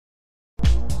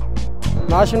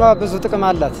ማሽኗ ብዙ ጥቅም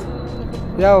አላት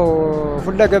ያው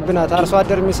ሁለገብ ናት አርሶ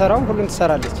አደር የሚሰራው ሁሉን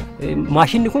ትሰራለች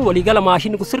ማሽን ኩን ወሊጋላ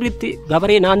ማሽን ኩ ስሪት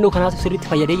ጋበሬ ናኖ ከናቱ ስሪት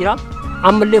ፈየደ ይራ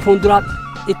አምለ ፎንዱራ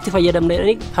اتفيدم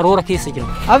ني حرورة كيس جن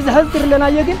أبز هذر لنا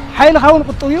يجين حيل خاون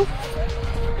قطويو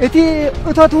إتي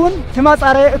أتوتون تماس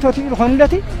أري أتوتي الخون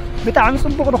لتي بتعمل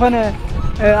صنبوق الخون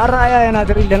الرأي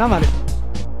نادر لنا مالك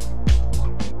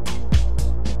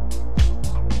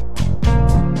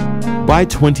By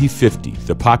 2050,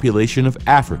 the population of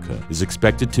Africa is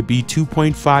expected to be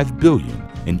 2.5 billion,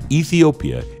 and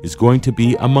Ethiopia is going to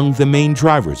be among the main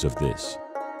drivers of this.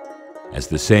 As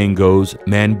the saying goes,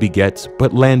 man begets,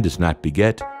 but land does not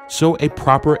beget, so a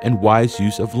proper and wise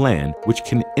use of land which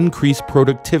can increase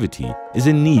productivity is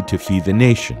a need to feed the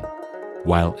nation.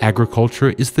 While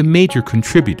agriculture is the major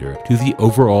contributor to the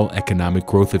overall economic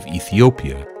growth of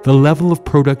Ethiopia, the level of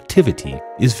productivity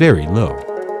is very low.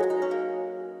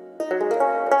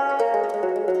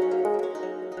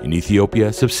 In Ethiopia,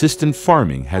 subsistence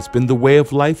farming has been the way of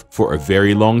life for a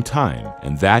very long time,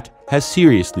 and that has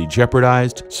seriously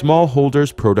jeopardized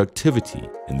smallholders' productivity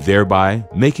and thereby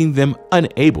making them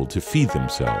unable to feed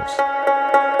themselves.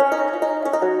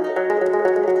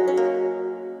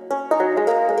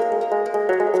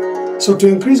 So to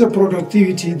increase the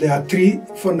productivity, there are three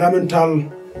fundamental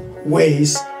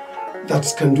ways that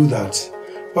can do that.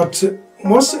 But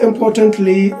most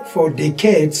importantly, for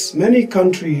decades, many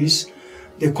countries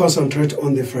they concentrate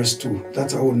on the first two.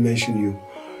 That's I will mention you.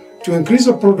 To increase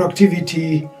the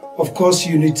productivity, of course,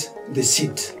 you need the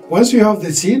seed. Once you have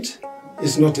the seed,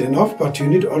 it's not enough, but you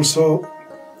need also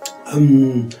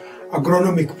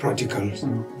agronomic practicals,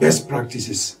 best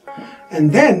practices.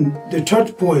 And then the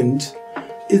third point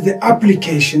is the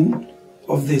application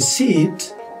of the seed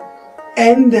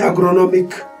and the agronomic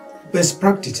best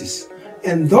practices.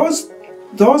 And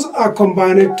those are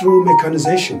combined through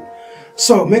mechanization.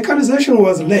 So mechanization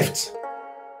was left.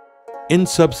 In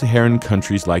sub-Saharan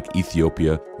countries like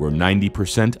Ethiopia, where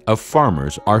 90% of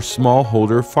farmers are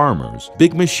smallholder farmers,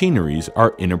 big machineries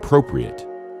are inappropriate.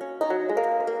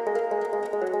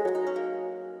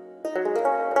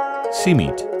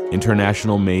 CIMMYT,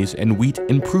 International Maize and Wheat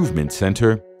Improvement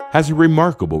Center, has a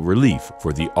remarkable relief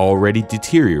for the already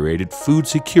deteriorated food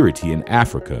security in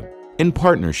Africa. In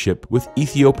partnership with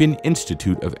Ethiopian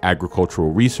Institute of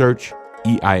Agricultural Research,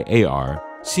 EIAR,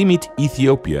 CIMMYT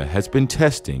Ethiopia has been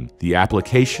testing the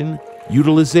application,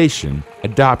 utilization,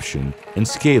 adoption, and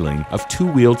scaling of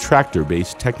two-wheel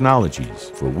tractor-based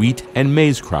technologies for wheat and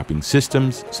maize cropping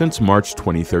systems since March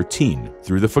 2013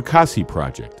 through the Fakasi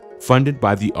project, funded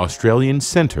by the Australian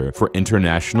Centre for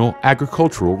International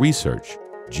Agricultural Research,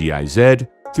 GIZ,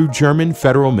 through German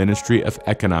Federal Ministry of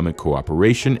Economic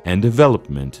Cooperation and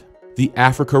Development, the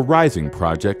Africa Rising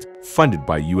Project, funded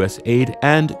by USAID,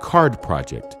 and CARD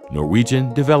Project,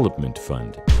 Norwegian Development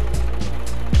Fund.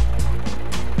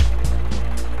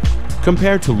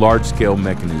 Compared to large-scale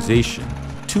mechanization,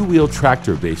 two-wheel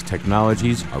tractor-based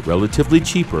technologies are relatively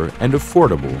cheaper and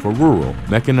affordable for rural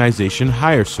mechanization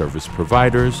hire service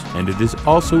providers, and it is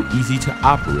also easy to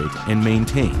operate and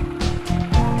maintain.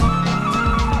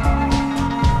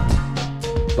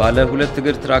 ባለ ሁለት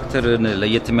እግር ትራክተርን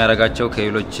ለየት የሚያደርጋቸው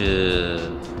ከሌሎች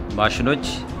ማሽኖች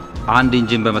አንድ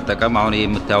ኢንጂን በመጠቀም አሁን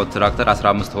የምታዩት ትራክተር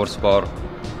 15 ሆርስ ፓወር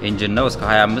ኢንጂን ነው እስከ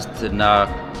 25 እና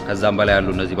ከዛም በላይ ያሉ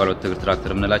እነዚህ ባለ ሁለት እግር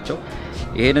ትራክተር የምንላቸው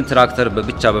ይሄንን ትራክተር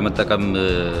ብቻ በመጠቀም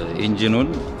ኢንጂኑን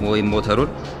ወይ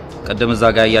ሞተሩን ቀደም እዛ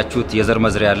ጋር ያያችሁት የዘር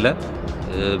መዝሪያ አለ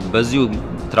በዚሁ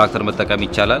ትራክተር መጠቀም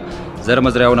ይቻላል ዘር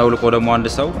መዝሪያውን አውልቆ ደግሞ አንድ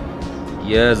ሰው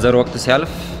የዘር ወቅት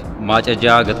ሲያልፍ ማጨጃ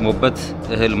ገጥሞበት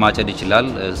እህል ማጨድ ይችላል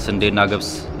ስንዴና ገብስ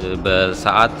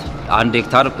በሰዓት 1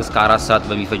 ሄክታር እስከ 4 ሰዓት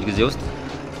በሚፈጅ ጊዜ ውስጥ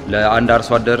ለአንድ አርሶ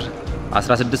አደር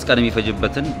 16 ቀን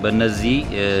የሚፈጅበትን በእነዚህ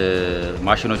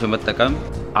ማሽኖች በመጠቀም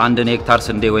 1 ሄክታር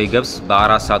ስንዴ ወይ ገብስ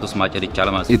በ4 ሰዓት ውስጥ ማጨድ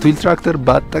ይቻላል ማለት ነው የቱል ትራክተር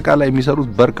በአጠቃላይ የሚሰሩት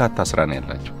በርካታ ስራ ነው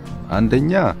ያላቸው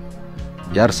አንደኛ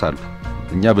ያርሳሉ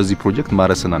እኛ በዚህ ፕሮጀክት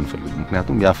ማረስን አንፈልግም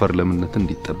ምክንያቱም ያፈር ለምነት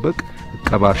እንዲጠበቅ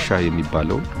ቀባርሻ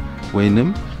የሚባለው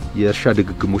ወይንም የእርሻ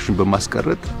ድግግሞሽን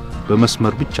በማስቀረት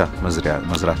በመስመር ብቻ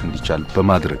መዝራት እንዲቻል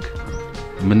በማድረግ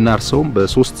ምናርሰውም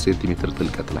በ3 ሴንቲሜትር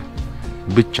ጥልቀት ላይ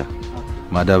ብቻ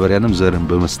ማዳበሪያንም ዘርን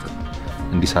በመስጠት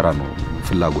እንዲሰራ ነው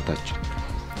ፍላጎታችን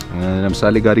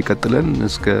ለምሳሌ ጋሪ ቀጥለን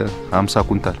እስከ 50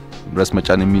 ኩንታል ድረስ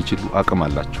መጫን የሚችሉ አቅም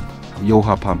አላቸው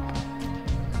የውሃ ፓምፕ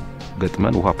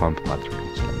ገጥመን ውሃ ፓምፕ ማድረግ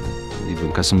እንችላለን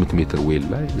ኢቭን ከ8 ሜትር ዌል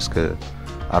ላይ እስከ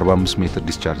 45 ሜትር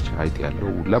ዲስቻርጅ ሃይት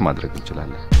ያለው ለማድረግ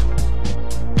እንችላለን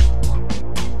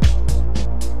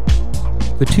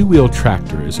The two-wheel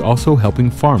tractor is also helping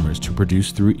farmers to produce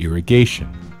through irrigation.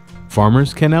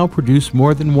 Farmers can now produce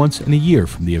more than once in a year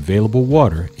from the available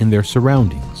water in their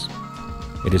surroundings.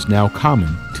 it is now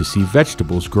common to see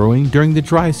vegetables growing during the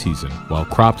dry season, while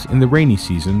crops in the rainy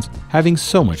seasons having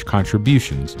so much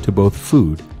contributions to both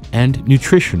food and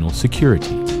nutritional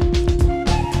security.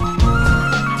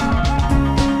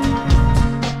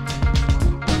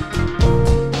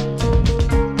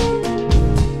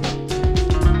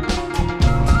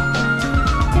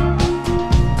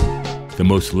 The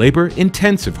most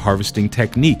labor-intensive harvesting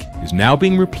technique is now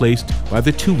being replaced by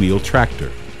the two-wheel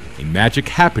tractor, a magic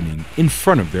happening in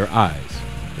front of their eyes.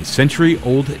 A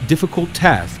century-old difficult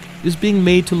task is being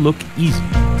made to look easy.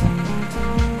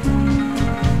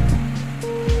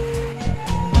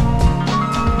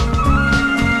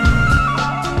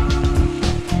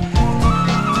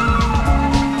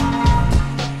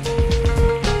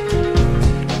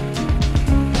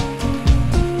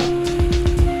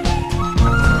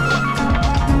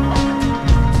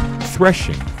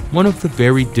 Threshing, one of the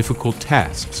very difficult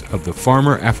tasks of the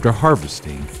farmer after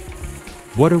harvesting.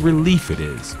 What a relief it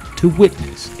is to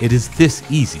witness it is this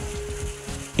easy.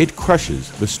 It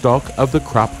crushes the stalk of the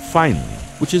crop finely,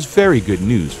 which is very good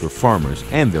news for farmers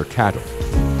and their cattle.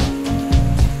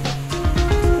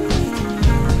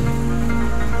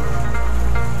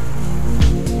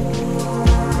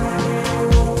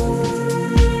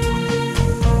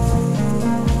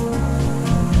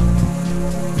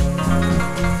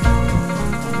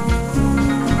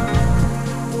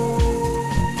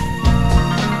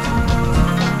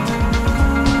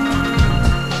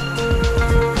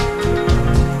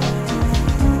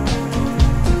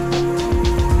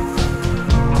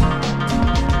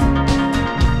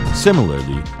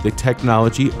 Similarly, the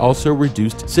technology also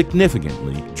reduced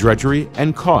significantly drudgery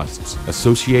and costs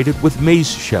associated with maize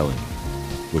shelling.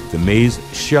 With the maize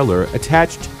sheller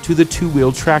attached to the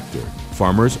two-wheel tractor,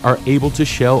 farmers are able to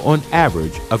shell on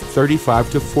average of 35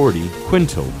 to 40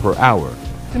 quintal per hour.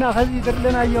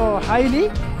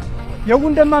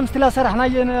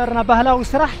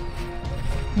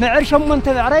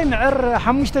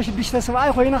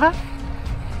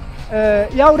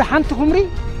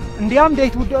 እንዲያም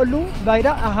ዴት ወደሉ ባይዳ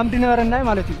አምድ ነበርናይ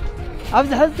ማለት እዩ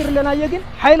አብዝ ህዝር ለናየ ግን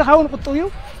ኃይል ካውን ቁጥዩ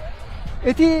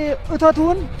እቲ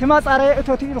እቶቱን ተማጻራይ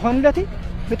እቶቱ ይልኾንለቲ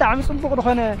በጣም ጽቡቅ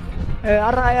ሆነ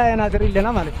አራያ ያናድር ይለና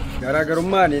ማለት እዩ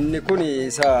ጋራገሩማን እንኩኒ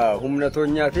ሳ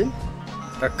ሁምነቶኛቲን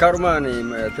ተካሩማን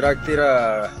ትራክተራ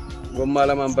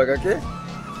ጎማላማን በቀቄ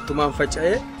ቱማን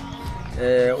ፈጫዬ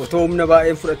ኦቶምነ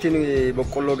ባኤን ፍረቲን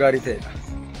በቆሎ ጋሪቴ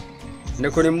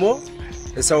ነኩኒሞ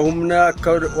ሰውምና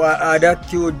አዳቲ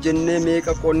ወጀነ ሜቀ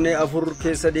ቆኔ አፉር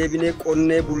ከሰ ዴቢኔ ቆኔ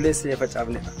ቡሌስ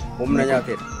የፈጫብነ ሁምና ያቴ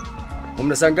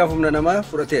ሁምና ሳንጋ ሁምና ነማ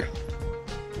ፍረቴር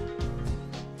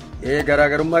ይሄ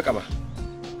ጋራገሩማ ቀባ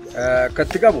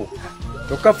ከትቀቡ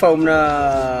ተከፋ ሁምና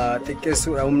ጥቄሱ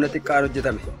ሁምና ጥቃሮ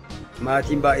ጀተመ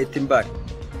ማቲም ባኤቲም ባል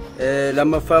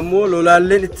ለማፋሞ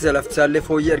ሎላለን itselafsalle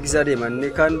ፎየ እርግዛዴ ማን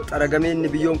ካን ጠረገሜን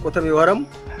ቢዮን ቆተም ይወራም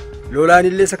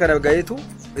ሎላን ለሰ ከነጋይቱ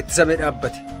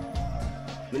itሰመዳበት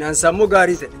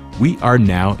We are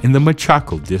now in the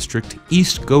Machakal district,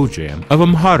 East Gojam of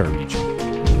Amhara region.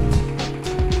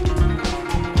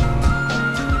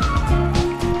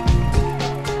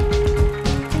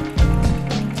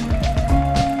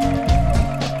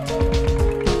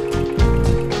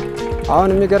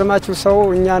 አሁን የሚገርማችሁ ሰው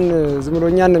እኛን ዝም ብሎ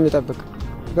እኛን ነው የሚጠብቅ።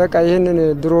 በቃ ይሄንን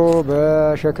ድሮ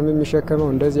በሸክም የሚሸከመው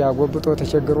እንደዚህ አጎብጦ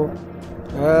ተቸግሮ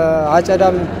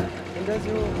አጨዳም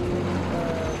እንደዚህ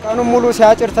ቀኑ ሙሉ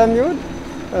ሲያጭር ተሚውል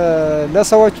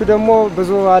ለሰዎቹ ደግሞ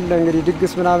ብዙ አለ እንግዲህ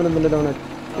ድግስ ምናምን ምንለው ነገር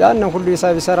ያን ሁሉ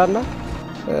ሂሳብ ይሰራና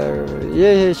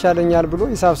ይሄ ይሻለኛል ብሎ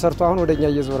ሂሳብ ሰርቶ አሁን ወደኛ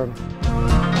እየዞረ ነው።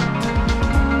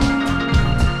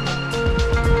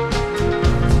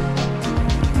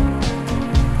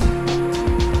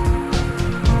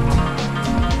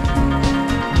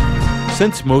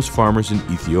 Since most farmers in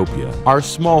Ethiopia are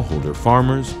smallholder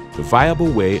farmers, the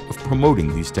viable way of promoting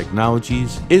these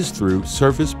technologies is through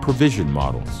service provision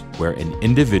models, where an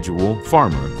individual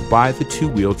farmer buy the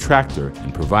two-wheel tractor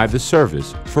and provide the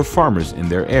service for farmers in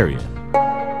their area.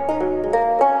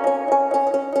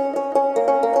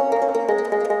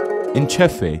 In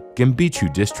Chefe,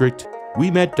 Gembichu district, we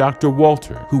met Dr.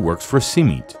 Walter, who works for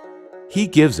CIMMYT. He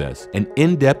gives us an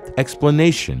in-depth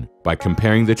explanation by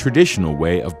comparing the traditional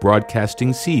way of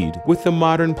broadcasting seed with the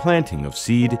modern planting of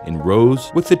seed in rows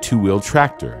with the two-wheel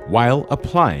tractor while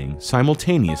applying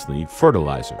simultaneously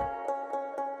fertilizer.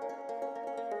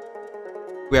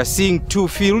 We are seeing two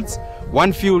fields.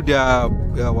 One field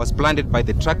was planted by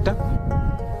the tractor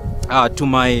to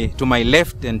my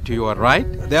left and to your right.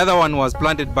 The other one was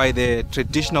planted by the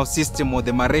traditional system or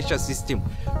the Maresha system,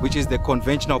 which is the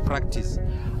conventional practice.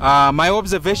 My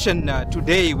observation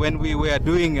today when we were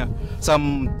doing some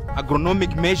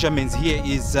agronomic measurements here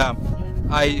is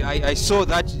I saw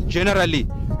that generally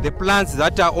the plants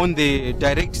that are on the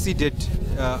direct seeded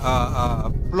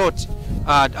plot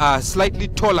are slightly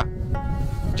taller.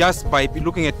 Just by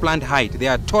looking at plant height, they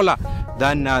are taller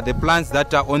than the plants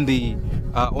that are on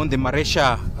the Maresha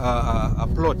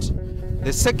plot.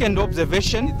 The second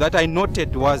observation that I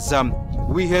noted was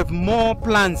we have more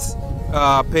plants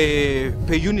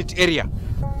per unit area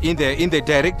in the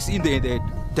direct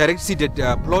seeded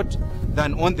plot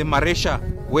than on the Maresha,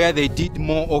 where they did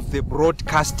more of the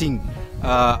broadcasting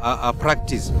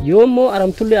practice. Yomo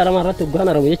aram tulli aram aratu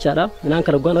gana ramu yechada minan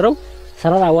kala gana ramu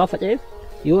sarara wafaje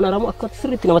yon aramu akkat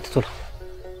sirritti namatti tola.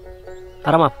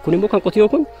 Arama kunimmo kan qotiyo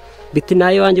kun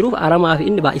bittinaayi waan jiruuf arama fi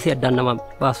inni baay'isee addaan nama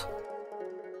baasu.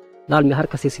 Laalmi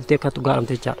harka seesiftee kattu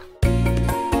gaaramte jechada.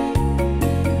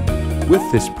 With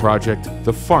this project,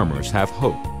 the farmers have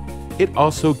hope. It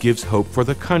also gives hope for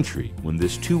the country when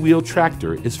this two-wheel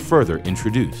tractor is further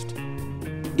introduced.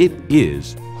 It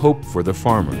is hope for the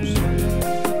farmers.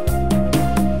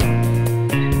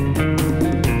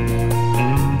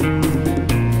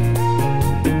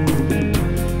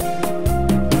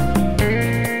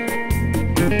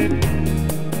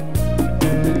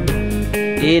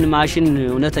 ይህን ማሽን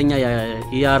እውነተኛ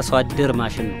የአርሶ አደር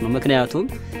ማሽን ነው። ምክንያቱም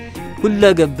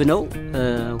ሁለገብ ነው።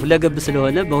 ሁለገብ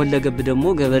ስለሆነ በሁለገብ ደግሞ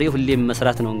ገበሬ ሁሌም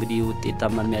መስራት ነው እንግዲህ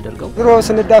ውጤታማ የሚያደርገው። ድሮ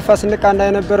ስንዳፋ ስንቃና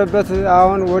የነበረበት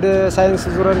አሁን ወደ ሳይንስ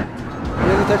ዙረን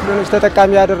የዚህ ቴክኖሎጂ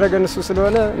ተጠቃሚ ያደረገን እሱ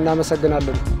ስለሆነ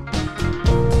እናመሰግናለን።